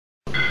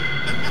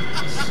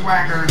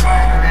swagger,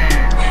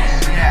 man.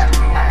 Yeah.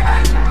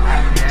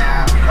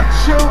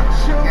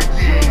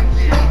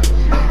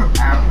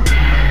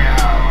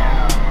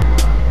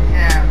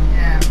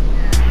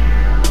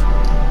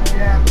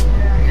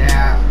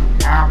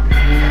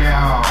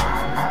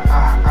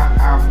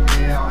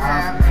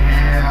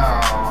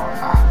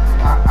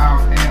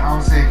 I'm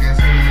sick as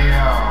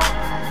hell.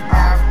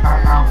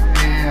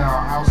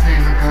 I'm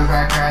sneezing cause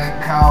I got it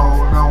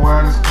cold. The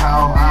world is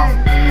cold. I'm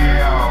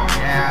ill.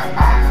 Yeah.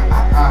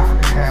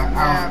 I'm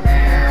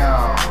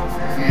ill.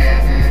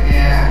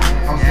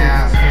 Yeah. I'm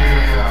sick as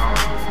hell.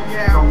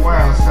 The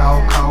world's so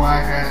cold. I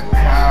got it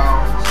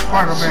cold.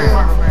 Spider-Man.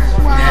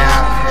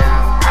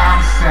 Yeah.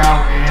 I'm so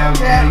ill.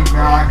 Yeah, you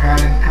know I got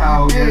it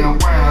cold. Yeah, the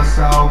world's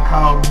so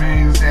cold.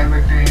 Means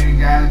everything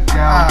gotta go.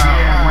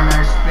 Yeah, when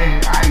I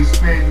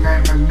spit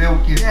like a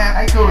Lucas.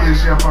 I do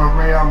this shit for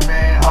real,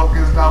 man.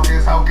 Hocus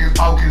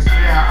pocus.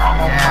 Yeah, I'm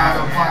a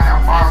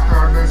motherfucking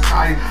monster in this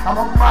night. I'm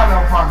a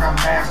motherfucking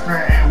master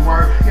at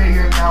work. Yeah,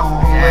 you know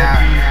who it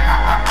is.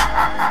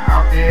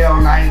 I'm ill,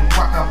 like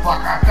what the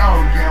fuck? I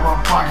don't give a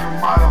fuck. You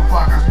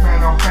motherfuckers spin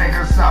them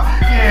fingers up.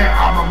 Yeah,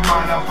 I'm a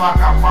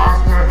motherfucking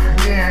monster.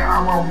 Yeah,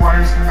 I'm a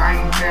worst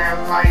nightmare,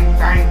 like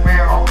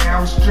nightmare on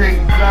Elm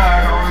Street.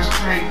 Blood on the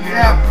street,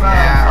 yeah,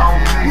 blood on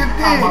me.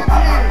 I'm a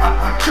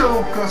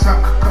chill, cause I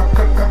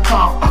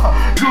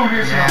do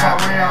this shit for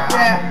real.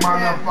 I'm a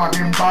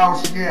motherfucking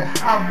boss, yeah.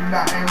 I'm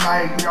nothing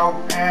like no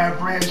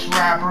average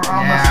rapper.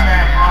 I'ma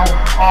snap on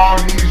all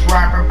these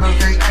rappers cause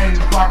they ain't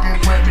fucking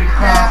with me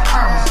cause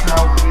I'm so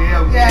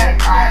ill, yeah.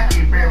 I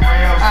keep it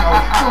real, so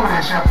do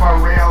this shit for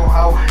real,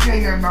 ho. Yeah,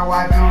 you know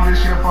I do this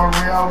shit for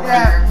real.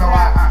 Yeah, you know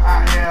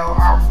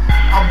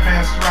I'm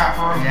best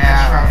rapper,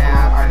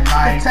 I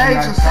like it,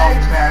 it don't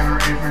matter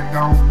if it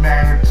don't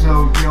matter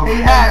to you.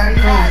 I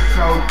do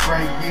so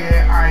great,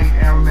 yeah, I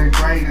am the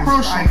greatest.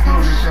 I do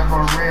this shit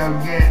for real,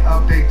 yeah,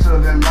 update to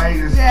the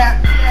latest.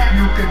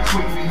 You can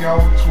tweet me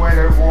on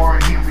Twitter or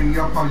hit me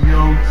up on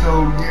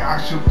YouTube. Yeah, I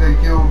shoot the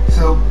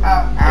YouTube.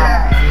 I'm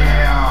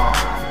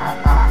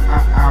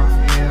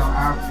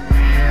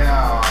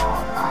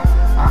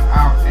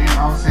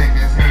sick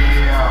as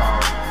hell.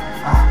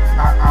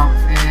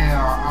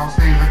 I'm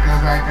sleeping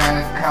cause I got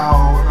it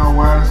cold. The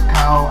world is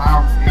cold.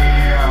 I'm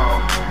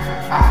ill.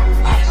 I'm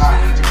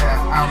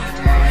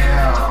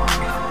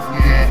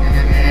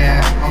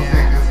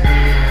sick as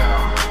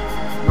hell.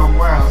 The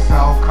world's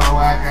so cold.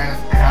 I got it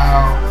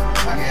cold.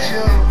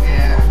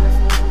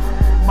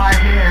 My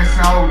head's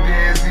so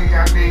dizzy.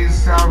 I need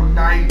some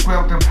night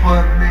whip to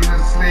put me to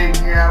sleep.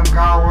 Yeah, I'm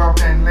going up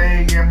that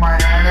league and my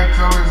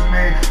attitude is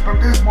mean. But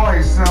this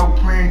boy's so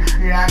clean.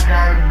 Yeah, I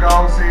gotta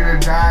go see the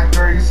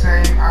doctor. He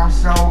say I'm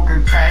so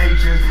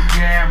contagious.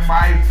 Yeah,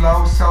 my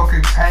flow so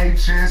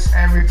contagious.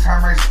 Every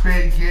time I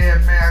spit, yeah,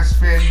 man, I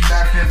spit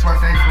nothing but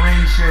that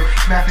green shit.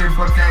 Nothing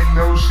but that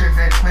new shit,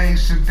 that clean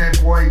shit.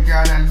 That boy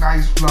got a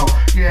nice flow.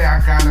 Yeah,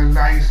 I got a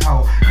nice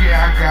hoe.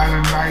 Yeah, I got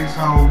a nice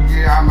hoe.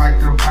 Yeah, I like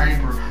the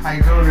paper. I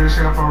do this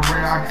shit for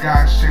real. I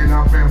got shit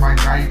up in my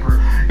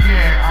diaper.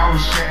 Yeah, I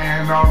was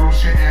shitting on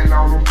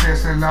them,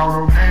 pissing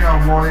on them. They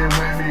don't want it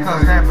with me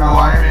cause that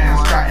boy been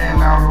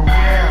starting on them.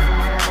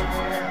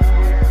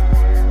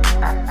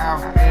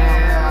 I'm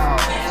ill.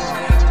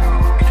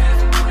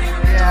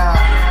 Yeah.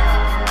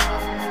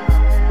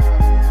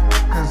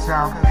 Cause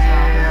I'm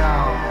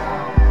ill.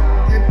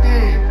 You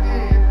did.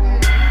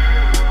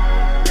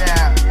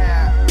 Yeah.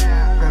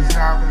 Cause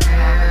I'm ill.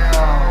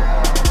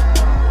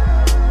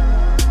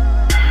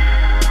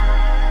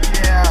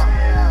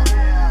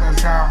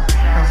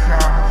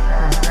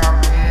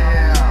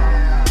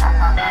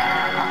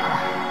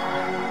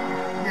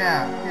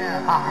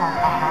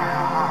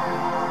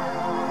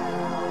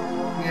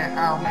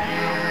 I'm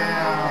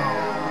ill.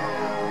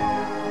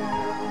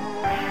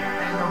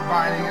 Ain't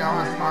nobody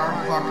gonna start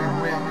fucking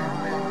with me.